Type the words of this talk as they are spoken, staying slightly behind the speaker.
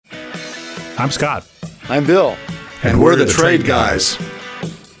I'm Scott. I'm Bill. And we're the Trade Guys.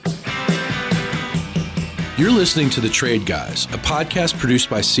 You're listening to The Trade Guys, a podcast produced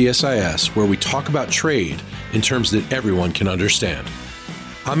by CSIS where we talk about trade in terms that everyone can understand.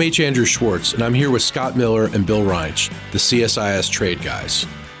 I'm H. Andrew Schwartz, and I'm here with Scott Miller and Bill Reinsch, the CSIS Trade Guys.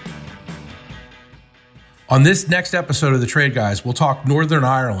 On this next episode of The Trade Guys, we'll talk Northern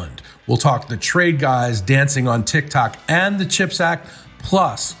Ireland. We'll talk the Trade Guys dancing on TikTok and the CHIPS Act,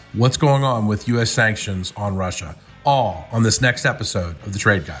 plus what's going on with U.S. sanctions on Russia. All on this next episode of The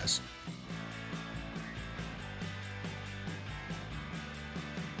Trade Guys.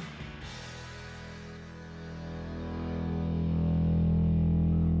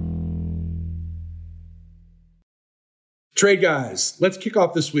 Trade Guys, let's kick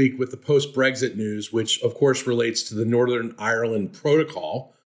off this week with the post-Brexit news, which of course relates to the Northern Ireland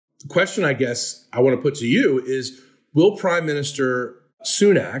Protocol. The question I guess I want to put to you is, will Prime Minister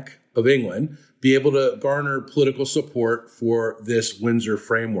Sunak of England be able to garner political support for this Windsor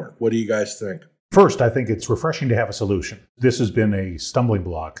framework? What do you guys think? First, I think it's refreshing to have a solution. This has been a stumbling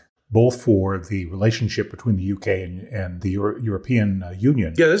block, both for the relationship between the UK and the European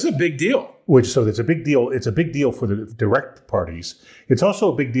Union. Yeah, this is a big deal. So it's a big deal. It's a big deal for the direct parties. It's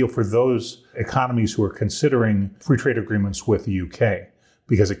also a big deal for those economies who are considering free trade agreements with the UK,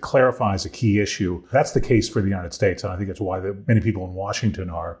 because it clarifies a key issue. That's the case for the United States, and I think it's why many people in Washington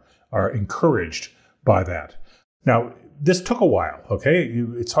are encouraged by that. Now, this took a while, okay?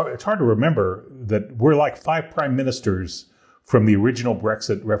 It's hard to remember that we're like 5 prime ministers from the original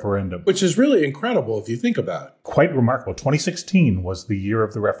Brexit referendum. Which is really incredible if you think about it. Quite remarkable. 2016 was the year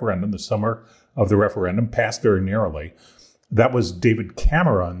of the referendum, the summer of the referendum, passed very narrowly. That was David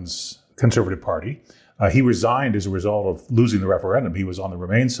Cameron's Conservative Party. He resigned as a result of losing the referendum. He was on the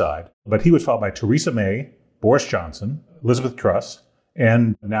Remain side. But he was followed by Theresa May, Boris Johnson, Elizabeth Truss,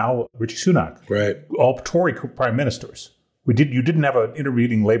 and now Rishi Sunak. Right. All Tory prime ministers. You didn't have an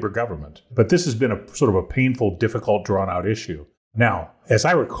intervening Labour government, but this has been a sort of a painful, difficult, drawn-out issue. Now, as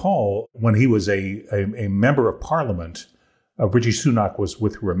I recall, when he was a member of Parliament, Rishi Sunak was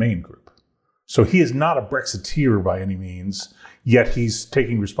with Remain Group. So he is not a Brexiteer by any means, yet he's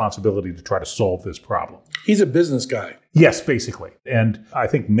taking responsibility to try to solve this problem. He's a business guy. Yes, basically. And I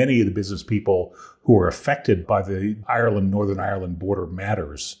think many of the business people who are affected by the Northern Ireland border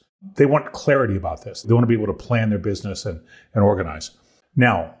matters, they want clarity about this. They want to be able to plan their business and organize.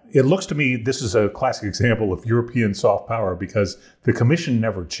 Now, it looks to me this is a classic example of European soft power, because the Commission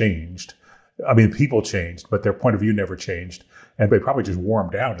never changed. I mean, people changed, but their point of view never changed. And they probably just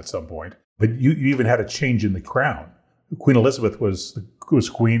warmed down at some point. But you even had a change in the crown. Queen Elizabeth was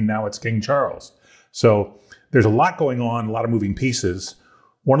queen, now it's King Charles. So there's a lot going on, a lot of moving pieces.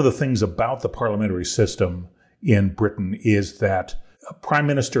 One of the things about the parliamentary system in Britain is that a prime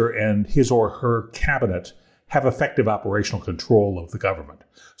minister and his or her cabinet have effective operational control of the government.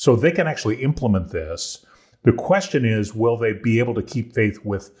 So they can actually implement this. The question is, will they be able to keep faith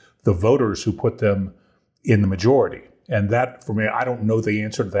with the voters who put them in the majority? And that, for me, I don't know the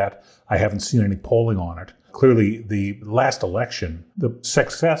answer to that. I haven't seen any polling on it. Clearly, the last election, the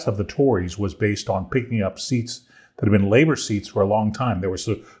success of the Tories was based on picking up seats that have been Labour seats for a long time. There's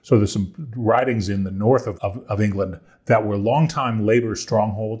some ridings in the north of England that were long-time Labour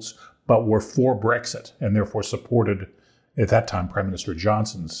strongholds, but were for Brexit and therefore supported, at that time, Prime Minister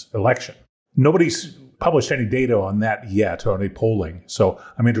Johnson's election. Nobody's published any data on that yet, or any polling, so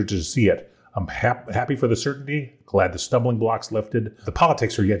I'm interested to see it. I'm happy for the certainty, glad the stumbling block's lifted. The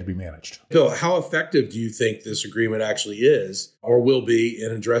politics are yet to be managed. Bill, how effective do you think this agreement actually is, or will be,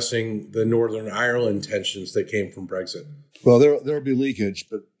 in addressing the Northern Ireland tensions that came from Brexit? Well, there'll be leakage,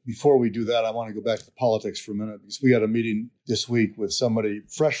 but before we do that, I want to go back to the politics for a minute, because we had a meeting this week with somebody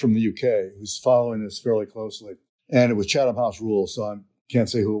fresh from the UK who's following this fairly closely. And it was Chatham House rules, so I can't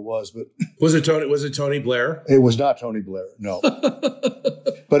say who it was, but was it Tony Blair? It was not Tony Blair, no.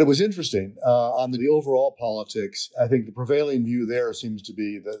 But it was interesting. On the overall politics, I think the prevailing view there seems to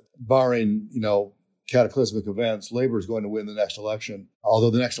be that, barring, cataclysmic events, Labour is going to win the next election, although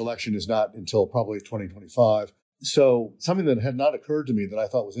the next election is not until probably 2025. So something that had not occurred to me that I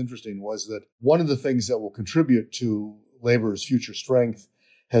thought was interesting was that one of the things that will contribute to Labour's future strength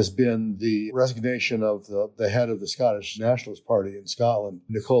has been the resignation of the head of the Scottish Nationalist Party in Scotland,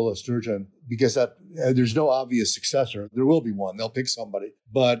 Nicola Sturgeon, because there's no obvious successor. There will be one. They'll pick somebody.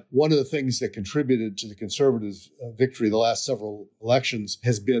 But one of the things that contributed to the Conservatives' victory the last several elections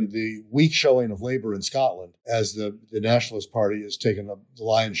has been the weak showing of Labour in Scotland, as the Nationalist Party has taken the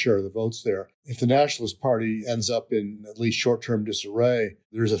lion's share of the votes there. If the Nationalist Party ends up in at least short-term disarray,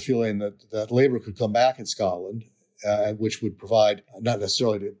 there's a feeling that Labour could come back in Scotland, which would provide, not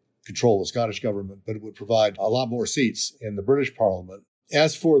necessarily to control the Scottish government, but it would provide a lot more seats in the British Parliament.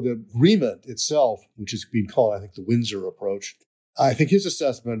 As for the agreement itself, which is being called, I think, the Windsor approach, I think his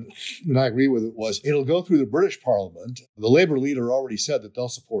assessment, and I agree with it, was it'll go through the British Parliament. The Labour leader already said that they'll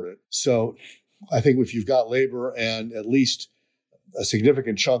support it. So I think if you've got Labour and at least a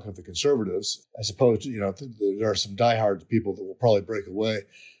significant chunk of the Conservatives, as opposed to, there are some diehard people that will probably break away,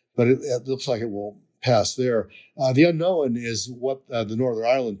 but it looks like it will pass there. The unknown is what the Northern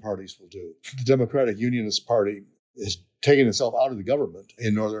Ireland parties will do. The Democratic Unionist Party is taking itself out of the government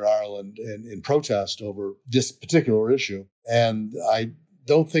in Northern Ireland in protest over this particular issue. And I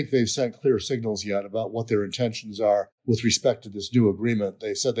don't think they've sent clear signals yet about what their intentions are with respect to this new agreement.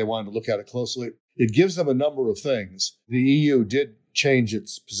 They said they wanted to look at it closely. It gives them a number of things. The EU did change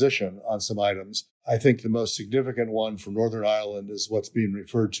its position on some items. I think the most significant one for Northern Ireland is what's being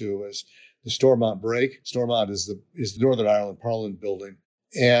referred to as the Stormont Break. Stormont is the Northern Ireland Parliament building.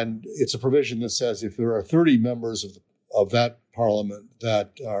 And it's a provision that says if there are 30 members of that parliament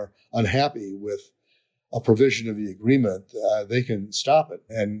that are unhappy with a provision of the agreement, they can stop it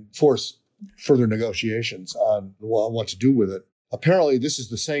and force further negotiations on what to do with it. Apparently, this is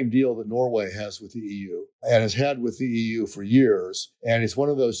the same deal that Norway has with the EU and has had with the EU for years. And it's one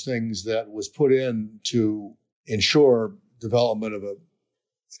of those things that was put in to ensure development of a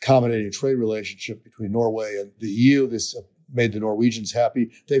accommodating trade relationship between Norway and the EU. This made the Norwegians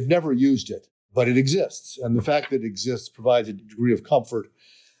happy. They've never used it, but it exists. And the fact that it exists provides a degree of comfort.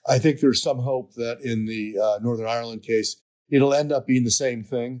 I think there's some hope that in the Northern Ireland case, it'll end up being the same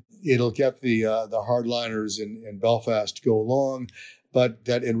thing. It'll get the hardliners in Belfast to go along, but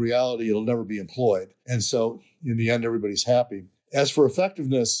that in reality, it'll never be employed. And so in the end, everybody's happy. As for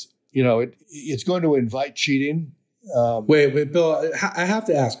effectiveness, it's going to invite cheating. Wait, Bill, I have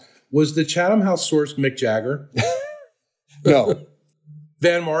to ask, was the Chatham House source Mick Jagger? No.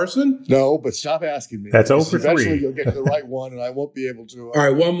 Van Morrison? No, but stop asking me. That's 0 for 3. Eventually you'll get to the right one, and I won't be able to. All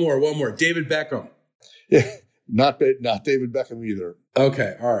right, one more. David Beckham. Yeah, not David Beckham either.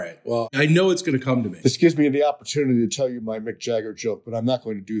 Okay, all right. Well, I know it's going to come to me. This gives me the opportunity to tell you my Mick Jagger joke, but I'm not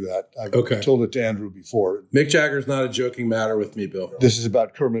going to do that. I've told it to Andrew before. Mick Jagger's not a joking matter with me, Bill. This is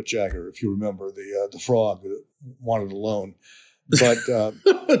about Kermit Jagger, if you remember, the frog that wanted a loan. But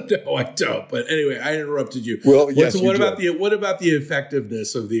no, I don't. But anyway, I interrupted you. Well, yes. What about the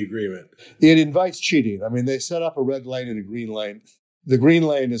effectiveness of the agreement? It invites cheating. I mean, they set up a red lane and a green lane. The green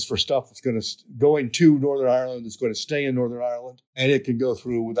lane is for stuff that's going to Northern Ireland, that's going to stay in Northern Ireland, and it can go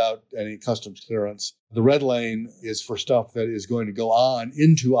through without any customs clearance. The red lane is for stuff that is going to go on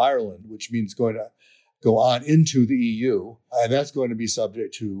into Ireland, which means going to go on into the EU, and that's going to be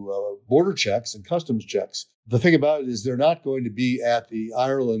subject to border checks and customs checks. The thing about it is they're not going to be at the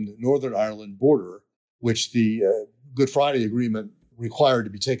Northern Ireland border, which the Good Friday Agreement required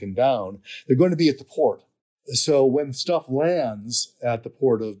to be taken down. They're going to be at the port. So when stuff lands at the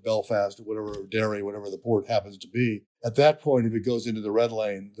port of Belfast or whatever, or Derry, whatever the port happens to be, at that point, if it goes into the red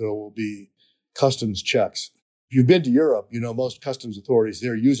lane, there will be customs checks. If you've been to Europe, most customs authorities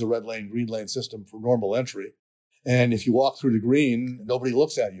there use a red lane, green lane system for normal entry. And if you walk through the green, nobody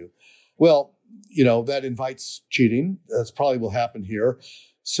looks at you. Well, that invites cheating. That's probably will happen here.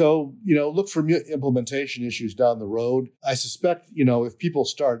 So, look for implementation issues down the road. I suspect, if people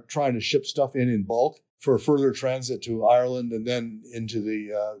start trying to ship stuff in bulk for further transit to Ireland and then into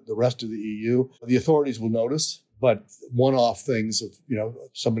the rest of the EU, the authorities will notice. But one-off things of,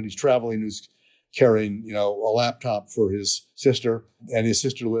 somebody's traveling who's carrying, a laptop for his sister, and his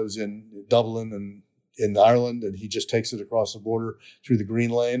sister lives in Dublin and in Ireland, and he just takes it across the border through the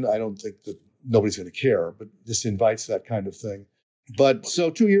green lane. I don't think that nobody's going to care, but this invites that kind of thing. But so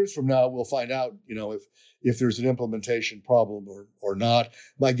 2 years from now, we'll find out, if there's an implementation problem or not.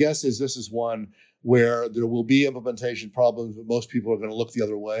 My guess is this is one where there will be implementation problems, but most people are going to look the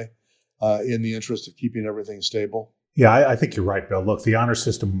other way in the interest of keeping everything stable. Yeah, I think you're right, Bill. Look, the honor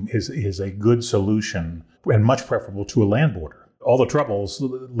system is a good solution and much preferable to a land border. All the troubles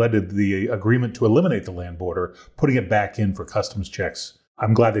led to the agreement to eliminate the land border, putting it back in for customs checks.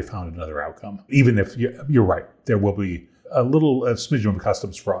 I'm glad they found another outcome, even if you're right. There will be a smidgen of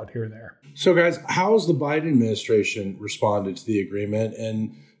customs fraud here and there. So, guys, how has the Biden administration responded to the agreement,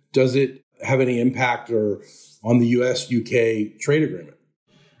 and does it have any impact on the U.S.-UK trade agreement?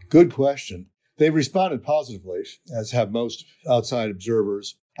 Good question. They've responded positively, as have most outside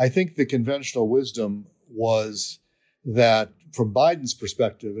observers. I think the conventional wisdom was that from Biden's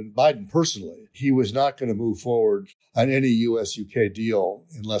perspective, and Biden personally, he was not going to move forward on any U.S.-UK deal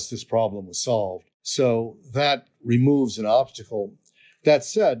unless this problem was solved. So that removes an obstacle. That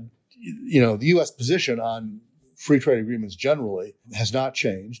said, the U.S. position on free trade agreements generally has not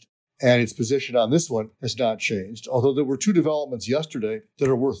changed. And its position on this one has not changed, although there were two developments yesterday that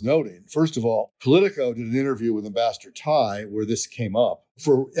are worth noting. First of all, Politico did an interview with Ambassador Tai where this came up.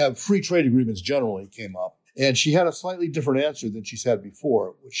 For free trade agreements generally came up. And she had a slightly different answer than she's had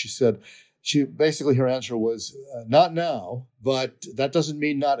before, which she said, her answer was, not now, but that doesn't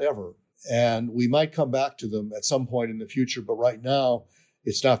mean not ever. And we might come back to them at some point in the future, but right now,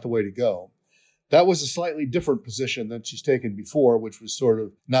 it's not the way to go. That was a slightly different position than she's taken before, which was sort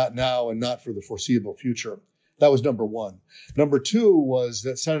of not now and not for the foreseeable future. That was number one. Number two was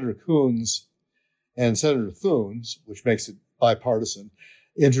that Senator Coons and Senator Thune, which makes it bipartisan,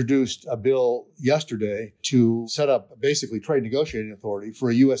 introduced a bill yesterday to set up basically trade negotiating authority for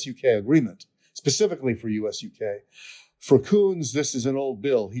a U.S.-UK agreement, specifically for U.S.-UK. For Coons, this is an old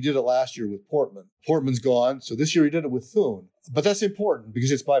bill. He did it last year with Portman. Portman's gone, so this year he did it with Thune. But that's important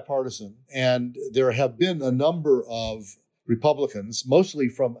because it's bipartisan. And there have been a number of Republicans, mostly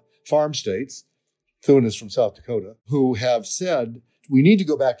from farm states, Thune is from South Dakota, who have said, we need to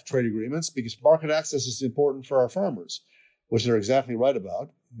go back to trade agreements because market access is important for our farmers, which they're exactly right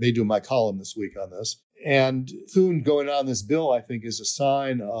about. May do my column this week on this. And Thune going on this bill, I think, is a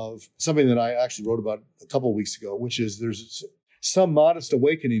sign of something that I actually wrote about a couple of weeks ago, which is there's some modest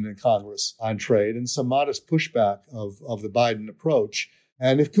awakening in Congress on trade and some modest pushback of the Biden approach.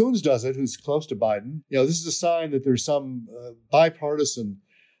 And if Coons does it, who's close to Biden, this is a sign that there's some bipartisan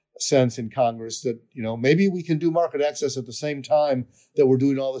sense in Congress that, maybe we can do market access at the same time that we're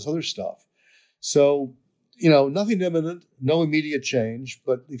doing all this other stuff. So, nothing imminent, no immediate change.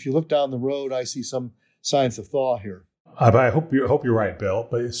 But if you look down the road, I see some signs of thaw here. I hope you're right, Bill.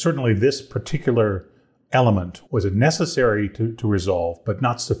 But certainly this particular element was necessary to resolve, but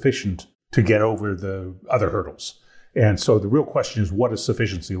not sufficient to get over the other hurdles. And so the real question is, what does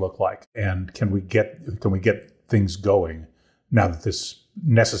sufficiency look like? And can we get things going now that this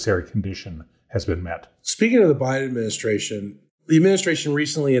necessary condition has been met? Speaking of the Biden administration, the administration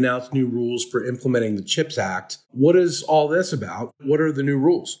recently announced new rules for implementing the CHIPS Act. What is all this about? What are the new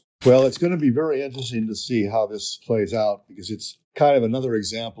rules? Well, it's going to be very interesting to see how this plays out because it's kind of another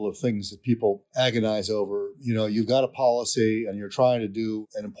example of things that people agonize over. You've got a policy and you're trying to do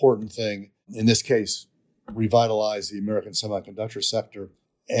an important thing, in this case, revitalize the American semiconductor sector.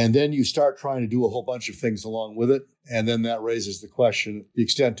 And then you start trying to do a whole bunch of things along with it. And then that raises the question, the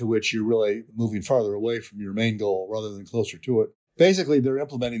extent to which you're really moving farther away from your main goal rather than closer to it. Basically, they're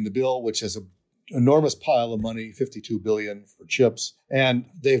implementing the bill, which has an enormous pile of money, $52 billion for chips. And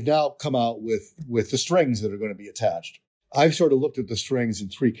they've now come out with the strings that are going to be attached. I've sort of looked at the strings in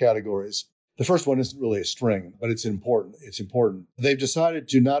three categories. The first one isn't really a string, but it's important. They've decided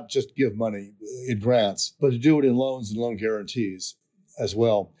to not just give money in grants, but to do it in loans and loan guarantees as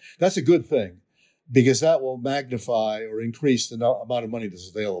well. That's a good thing because that will magnify or increase the amount of money that's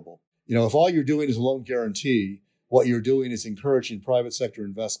available. If all you're doing is a loan guarantee, what you're doing is encouraging private sector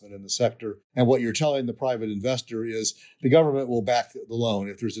investment in the sector. And what you're telling the private investor is the government will back the loan.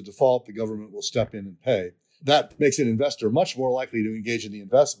 If there's a default, the government will step in and pay. That makes an investor much more likely to engage in the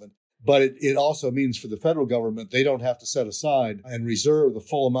investment. But it also means for the federal government, they don't have to set aside and reserve the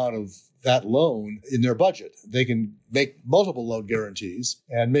full amount of that loan in their budget. They can make multiple loan guarantees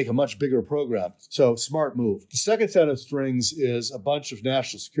and make a much bigger program. So smart move. The second set of strings is a bunch of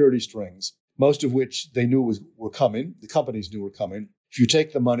national security strings, most of which they knew were coming. The companies knew were coming. If you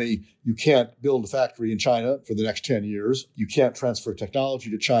take the money, you can't build a factory in China for the next 10 years. You can't transfer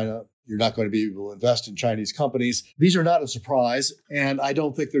technology to China. You're not going to be able to invest in Chinese companies. These are not a surprise, and I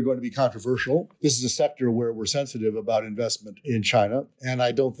don't think they're going to be controversial. This is a sector where we're sensitive about investment in China, and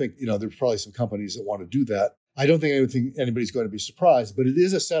I don't think, there's probably some companies that want to do that. I don't think anybody's going to be surprised, but it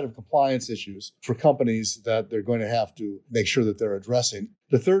is a set of compliance issues for companies that they're going to have to make sure that they're addressing.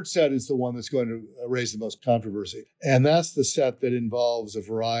 The third set is the one that's going to raise the most controversy, and that's the set that involves a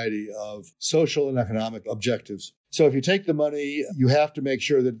variety of social and economic objectives. So if you take the money, you have to make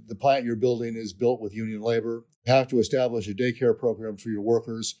sure that the plant you're building is built with union labor. You have to establish a daycare program for your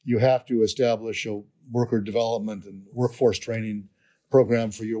workers. You have to establish a worker development and workforce training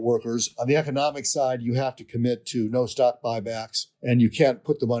program for your workers. On the economic side, you have to commit to no stock buybacks, and you can't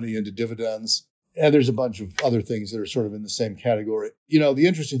put the money into dividends. And there's a bunch of other things that are sort of in the same category. The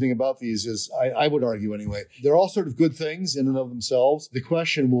interesting thing about these is, I would argue anyway, they're all sort of good things in and of themselves. The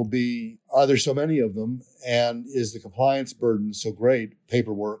question will be, are there so many of them? And is the compliance burden so great,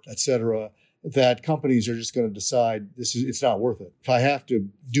 paperwork, et cetera, that companies are just going to decide it's not worth it. If I have to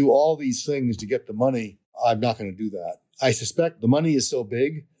do all these things to get the money, I'm not going to do that. I suspect the money is so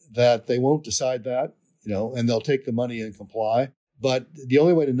big that they won't decide that, and they'll take the money and comply. But the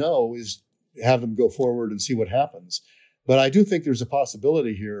only way to know is have them go forward and see what happens. But I do think there's a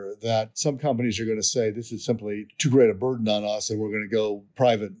possibility here that some companies are going to say this is simply too great a burden on us and we're going to go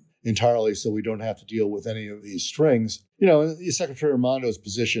private entirely so we don't have to deal with any of these strings. Secretary Raimondo's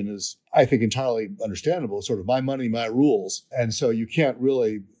position is, I think, entirely understandable, sort of my money, my rules. And so you can't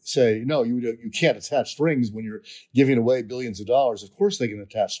really say, no, you can't attach strings when you're giving away billions of dollars. Of course they can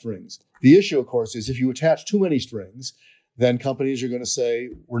attach strings. The issue, of course, is if you attach too many strings, then companies are going to say,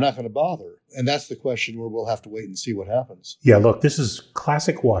 we're not going to bother. And that's the question where we'll have to wait and see what happens. Yeah, look, this is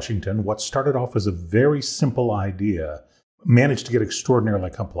classic Washington. What started off as a very simple idea managed to get extraordinarily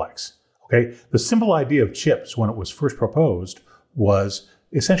complex. Okay, the simple idea of CHIPS when it was first proposed was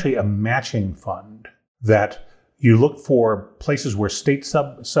essentially a matching fund that you look for places where state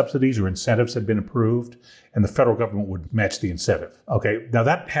subsidies or incentives had been approved, and the federal government would match the incentive. Okay, now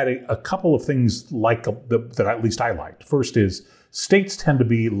that had a couple of things like that at least I liked. First is states tend to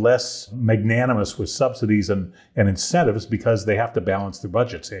be less magnanimous with subsidies and incentives because they have to balance their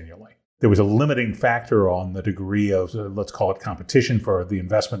budgets annually. There was a limiting factor on the degree of, let's call it, competition for the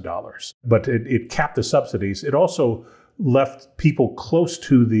investment dollars. But it capped the subsidies. It also left people close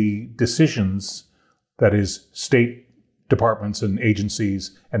to the decisions, that is, state departments and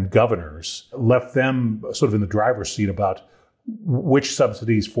agencies and governors, left them sort of in the driver's seat about which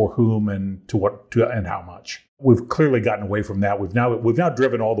subsidies for whom and and how much. We've clearly gotten away from that. We've now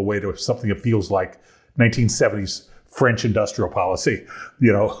driven all the way to something that feels like 1970s French industrial policy,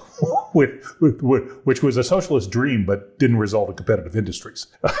 which was a socialist dream but didn't result in competitive industries.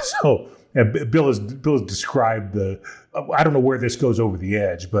 So Bill has described I don't know where this goes over the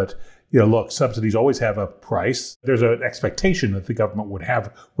edge, but look, subsidies always have a price. There's an expectation that the government would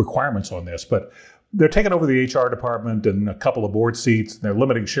have requirements on this, but they're taking over the HR department and a couple of board seats, and they're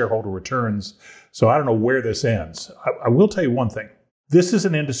limiting shareholder returns. So I don't know where this ends. I will tell you one thing. This is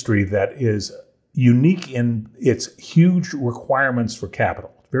an industry that is unique in its huge requirements for capital,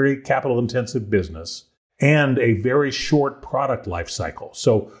 very capital-intensive business, and a very short product life cycle.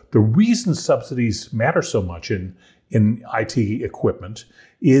 So the reason subsidies matter so much in IT equipment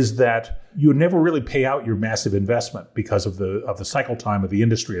is that you never really pay out your massive investment because of the cycle time of the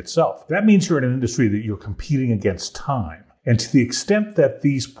industry itself. That means you're in an industry that you're competing against time. And to the extent that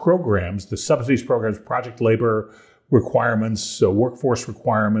these programs, the subsidies programs, project labor requirements, workforce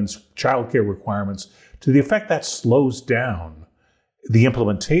requirements, childcare requirements, to the effect that slows down the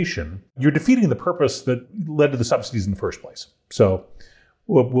implementation, you're defeating the purpose that led to the subsidies in the first place. So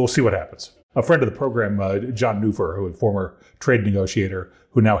we'll see what happens. A friend of the program, John Neufer, who is a former trade negotiator,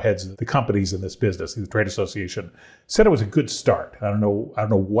 who now heads the companies in this business, the trade association, said it was a good start. I don't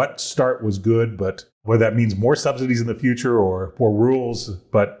know what start was good, but whether that means more subsidies in the future or more rules,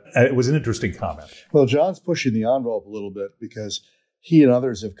 but it was an interesting comment. Well, John's pushing the envelope a little bit because he and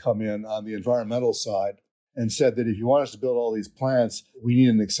others have come in on the environmental side and said that if you want us to build all these plants, we need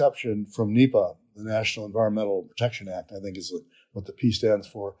an exception from NEPA, the National Environmental Protection Act, I think is what the P stands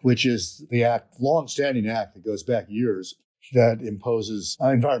for, which is the act, long-standing act that goes back years, that imposes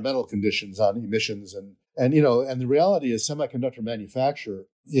environmental conditions on emissions. And the reality is semiconductor manufacture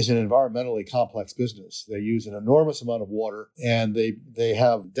is an environmentally complex business. They use an enormous amount of water, and they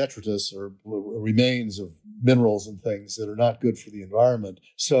have detritus or remains of minerals and things that are not good for the environment.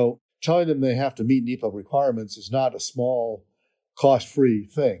 So telling them they have to meet NEPA requirements is not a small, cost-free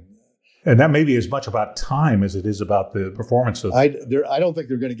thing. And that may be as much about time as it is about the performance of... I don't think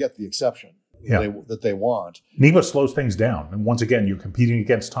they're going to get the exception that they want. NEPA slows things down. And once again, you're competing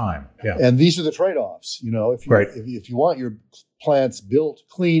against time. Yeah. And these are the trade-offs. If you want your plants built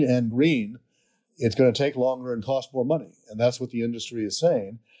clean and green, it's going to take longer and cost more money. And that's what the industry is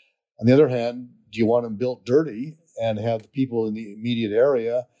saying. On the other hand, do you want them built dirty and have the people in the immediate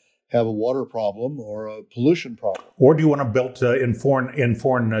area have a water problem or a pollution problem? Or do you want them built in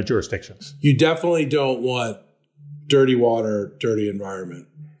foreign jurisdictions? You definitely don't want dirty water, dirty environment.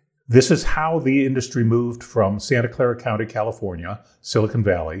 This is how the industry moved from Santa Clara County, California, Silicon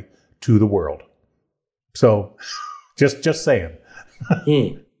Valley, to the world. So just saying.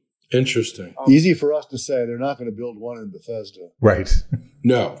 Interesting. Easy for us to say they're not going to build one in Bethesda. Right.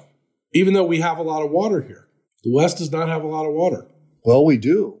 No. Even though we have a lot of water here. The West does not have a lot of water. Well, we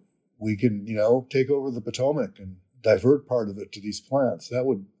do. We can, take over the Potomac and divert part of it to these plants. That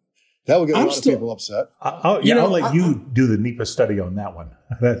would get a lot of people upset. I'll let you do the NEPA study on that one.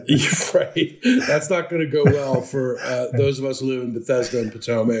 Right. That's not going to go well for those of us who live in Bethesda and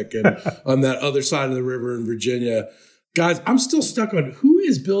Potomac and on that other side of the river in Virginia. Guys, I'm still stuck on who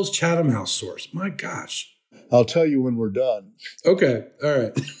is Bill's Chatham House source? My gosh. I'll tell you when we're done. Okay. All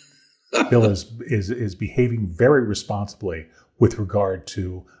right. Bill is behaving very responsibly with regard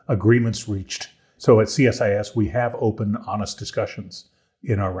to agreements reached So at CSIS, we have open, honest discussions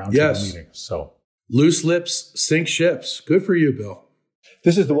in our roundtable meetings. So loose lips sink ships. Good for you, Bill.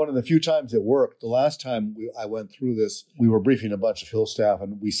 This is one of the few times it worked. The last time I went through this, we were briefing a bunch of Hill staff,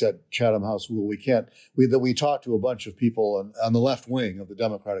 and we said Chatham House rule. We talked to a bunch of people on the left wing of the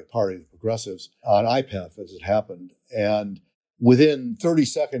Democratic Party, the progressives, on IPEF as it happened. And within 30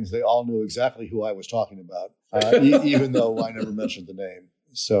 seconds, they all knew exactly who I was talking about, even though I never mentioned the name.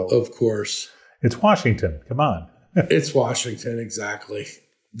 So, of course. It's Washington. Come on. It's Washington, exactly.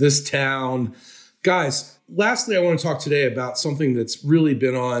 This town. Guys, lastly, I want to talk today about something that's really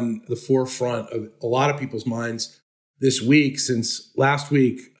been on the forefront of a lot of people's minds this week. Since last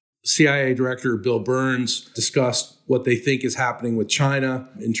week, CIA Director Bill Burns discussed what they think is happening with China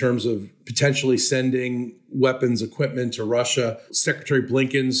in terms of potentially sending weapons equipment to Russia. Secretary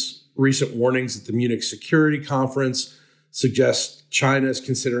Blinken's recent warnings at the Munich Security Conference suggest China is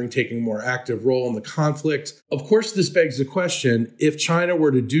considering taking a more active role in the conflict. Of course, this begs the question, if China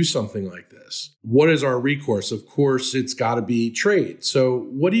were to do something like this, what is our recourse? Of course, it's got to be trade. So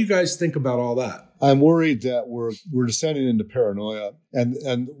what do you guys think about all that? I'm worried that we're descending into paranoia.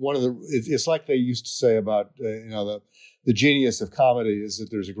 And one of it's like they used to say about, the genius of comedy is that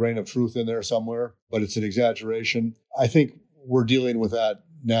there's a grain of truth in there somewhere, but it's an exaggeration. I think we're dealing with that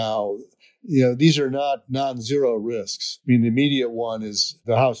now. These are not non-zero risks. I mean, the immediate one is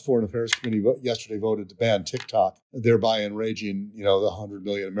the House Foreign Affairs Committee yesterday voted to ban TikTok, thereby enraging, the 100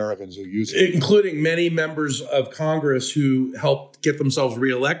 million Americans who use it. Including many members of Congress who helped get themselves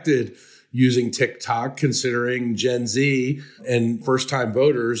reelected using TikTok, considering Gen Z and first-time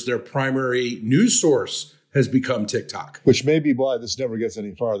voters, their primary news source has become TikTok. Which may be why this never gets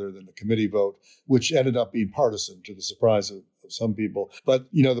any farther than the committee vote, which ended up being partisan to the surprise of some people. But,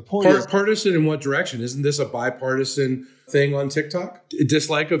 the point is... Partisan in what direction? Isn't this a bipartisan thing on TikTok? A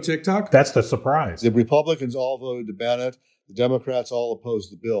dislike of TikTok? That's the surprise. The Republicans all voted to ban it. The Democrats all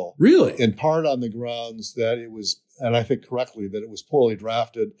opposed the bill. Really? In part on the grounds that it was, and I think correctly, that it was poorly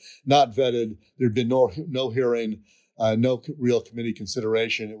drafted, not vetted. There'd been no hearing, no real committee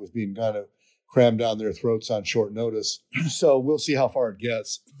consideration. It was being kind of crammed down their throats on short notice. So we'll see how far it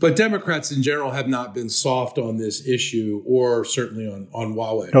gets. But Democrats in general have not been soft on this issue, or certainly on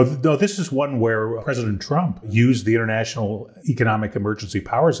Huawei. No, this is one where President Trump used the International Economic Emergency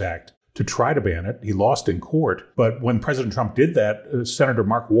Powers Act to try to ban it. He lost in court. But when President Trump did that, Senator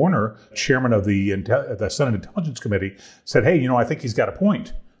Mark Warner, chairman of the Senate Intelligence Committee, said, hey, I think he's got a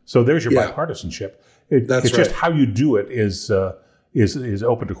point. So there's your bipartisanship. It's right. Just how you do it is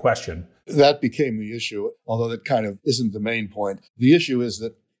open to question. That became the issue, although that kind of isn't the main point. The issue is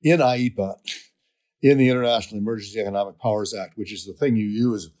that in IEPA, in the International Emergency Economic Powers Act, which is the thing you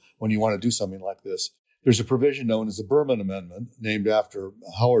use when you want to do something like this, there's a provision known as the Berman Amendment, named after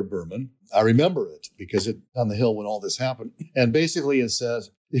Howard Berman. I remember it because it's on the Hill when all this happened. And basically it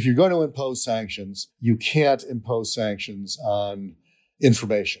says, if you're going to impose sanctions, you can't impose sanctions on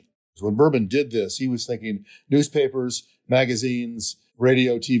information. So when Berman did this, he was thinking newspapers, magazines,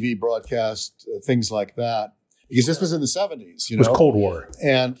 radio, TV broadcast, things like that. Because this was in the 70s, It was Cold War.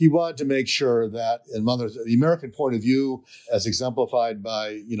 And he wanted to make sure that, the American point of view, as exemplified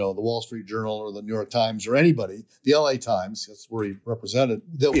by, the Wall Street Journal or the New York Times or anybody, the LA Times, that's where he represented,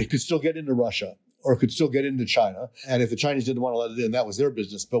 that it could still get into Russia or it could still get into China. And if the Chinese didn't want to let it in, that was their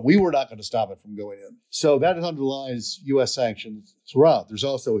business. But we were not going to stop it from going in. So that underlies U.S. sanctions throughout. There's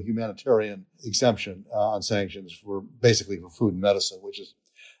also a humanitarian exemption on sanctions for food and medicine, which is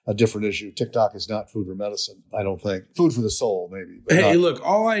a different issue. TikTok is not food or medicine, I don't think. Food for the soul, maybe. But hey, look,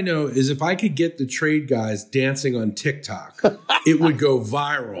 all I know is if I could get the trade guys dancing on TikTok, it would go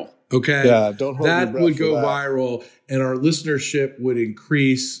viral. Okay. Yeah, don't hold your breath. That would go viral and our listenership would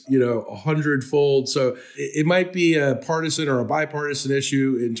increase, 100-fold. So it might be a partisan or a bipartisan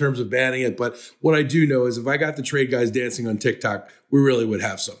issue in terms of banning it. But what I do know is if I got the trade guys dancing on TikTok, we really would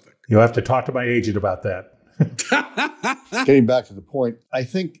have something. You'll have to talk to my agent about that. Getting back to the point, I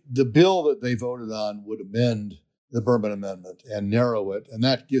think the bill that they voted on would amend the Berman Amendment and narrow it. And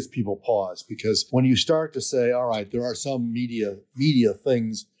that gives people pause because when you start to say, all right, there are some media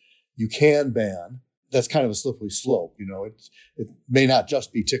things you can ban, that's kind of a slippery slope. It may not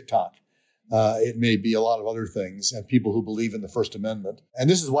just be TikTok. It may be a lot of other things and people who believe in the First Amendment. And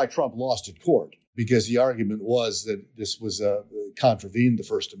this is why Trump lost in court, because the argument was that this was contravened the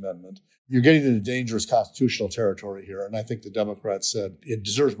First Amendment. You're getting into dangerous constitutional territory here. And I think the Democrats said it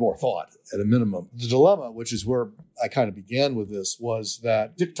deserves more thought at a minimum. The dilemma, which is where I kind of began with this, was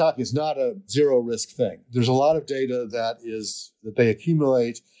that TikTok is not a zero risk thing. There's a lot of data that they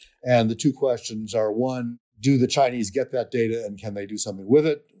accumulate. And the two questions are, one, do the Chinese get that data and can they do something with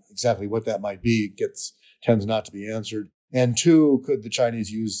it? exactly what that might be tends not to be answered. And two, could the Chinese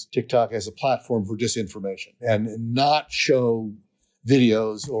use TikTok as a platform for disinformation and not show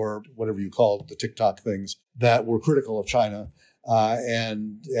videos or whatever you call the TikTok things that were critical of China,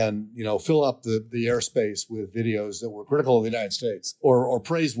 and fill up the airspace with videos that were critical of the United States or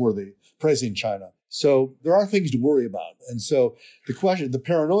praising China. So there are things to worry about. And so the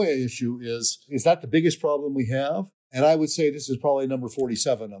paranoia issue is that the biggest problem we have? And I would say this is probably number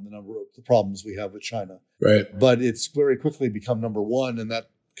 47 on the number of the problems we have with China. Right. But it's very quickly become number one, and that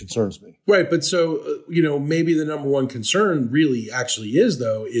concerns me. Right. But so, maybe the number one concern really actually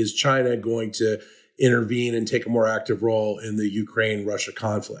is China going to intervene and take a more active role in the Ukraine-Russia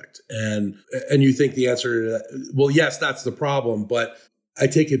conflict? And you think the answer to that, well, yes, that's the problem, but I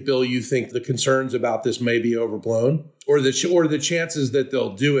take it, Bill, you think the concerns about this may be overblown, or the chances that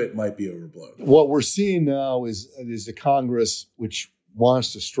they'll do it might be overblown? What we're seeing now is the Congress, which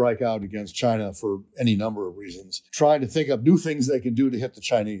wants to strike out against China for any number of reasons, trying to think of new things they can do to hit the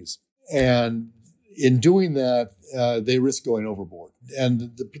Chinese. And in doing that, they risk going overboard.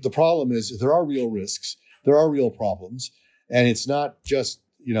 And the problem is there are real risks, there are real problems, and it's not just,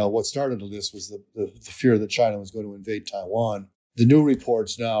 what started this was the fear that China was going to invade Taiwan. The new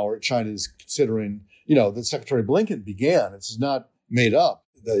reports now are China is considering, that Secretary Blinken began. It's not made up.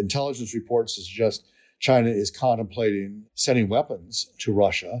 The intelligence reports suggest China is contemplating sending weapons to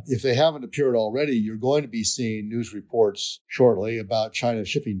Russia. If they haven't appeared already, you're going to be seeing news reports shortly about China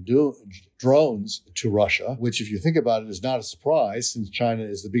shipping drones to Russia, which, if you think about it, is not a surprise since China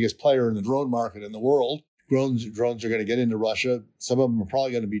is the biggest player in the drone market in the world. Drones are going to get into Russia. Some of them are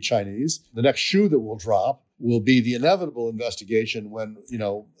probably going to be Chinese. The next shoe that will drop will be the inevitable investigation when,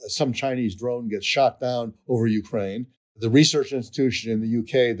 some Chinese drone gets shot down over Ukraine. The research institution in the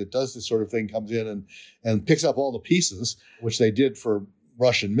UK that does this sort of thing comes in and picks up all the pieces, which they did for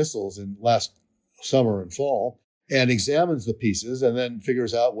Russian missiles in last summer and fall, and examines the pieces and then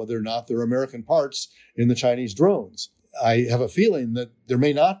figures out whether or not there are American parts in the Chinese drones. I have a feeling that there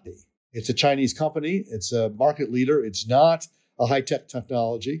may not be. It's a Chinese company. It's a market leader. It's not a high-tech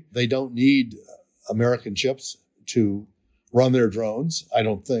technology. They don't need American chips to run their drones, I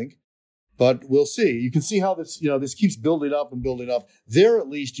don't think. But we'll see. You can see how this keeps building up and building up. There, at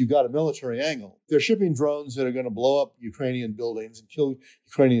least, you've got a military angle. They're shipping drones that are going to blow up Ukrainian buildings and kill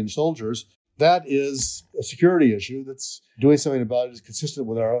Ukrainian soldiers. That is a security issue. That's doing something about it is consistent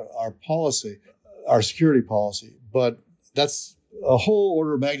with our policy, our security policy. But that's a whole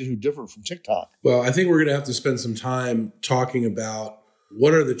order of magnitude different from TikTok. Well, I think we're going to have to spend some time talking about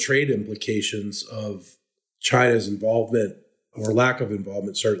what are the trade implications of China's involvement or lack of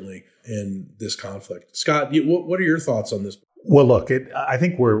involvement, certainly, in this conflict. Scott, what are your thoughts on this? Well, look, I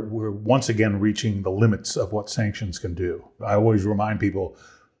think we're once again reaching the limits of what sanctions can do. I always remind people,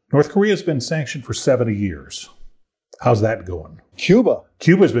 North Korea's been sanctioned for 70 years. How's that going?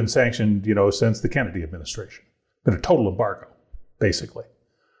 Cuba's been sanctioned, since the Kennedy administration. Been a total embargo, basically.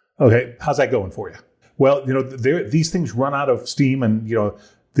 Okay, how's that going for you? Well, these things run out of steam, and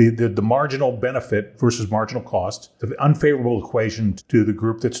the marginal benefit versus marginal cost, the unfavorable equation to the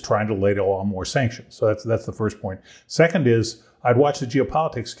group that's trying to lay on more sanctions. So that's the first point. Second is, I'd watch the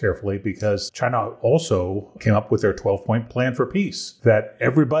geopolitics carefully because China also came up with their 12-point plan for peace that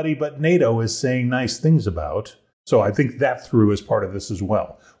everybody but NATO is saying nice things about. So I think that threw as part of this as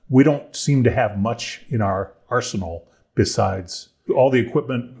well. We don't seem to have much in our arsenal besides all the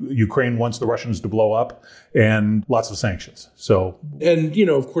equipment Ukraine wants the Russians to blow up and lots of sanctions. So, and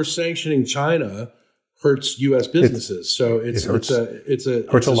of course, sanctioning China hurts U.S. businesses. It hurts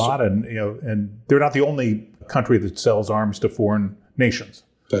a lot, and they're not the only country that sells arms to foreign nations.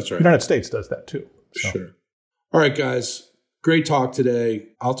 That's right. The United States does that too. So. Sure. All right, guys. Great talk today.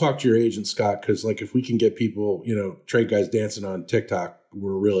 I'll talk to your agent, Scott, because if we can get people, trade guys dancing on TikTok,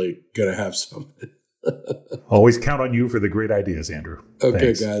 we're really going to have something. Always count on you for the great ideas, Andrew.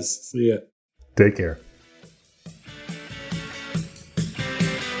 Okay, Thanks. guys. See ya. Take care.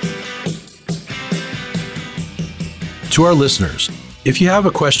 To our listeners, if you have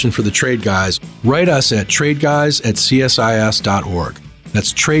a question for the Trade Guys, write us at tradeguys@csis.org.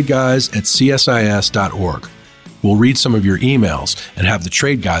 That's tradeguys@csis.org. We'll read some of your emails and have the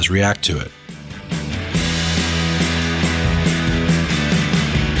Trade Guys react to it.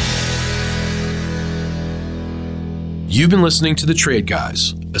 You've been listening to The Trade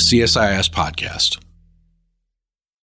Guys, a CSIS podcast.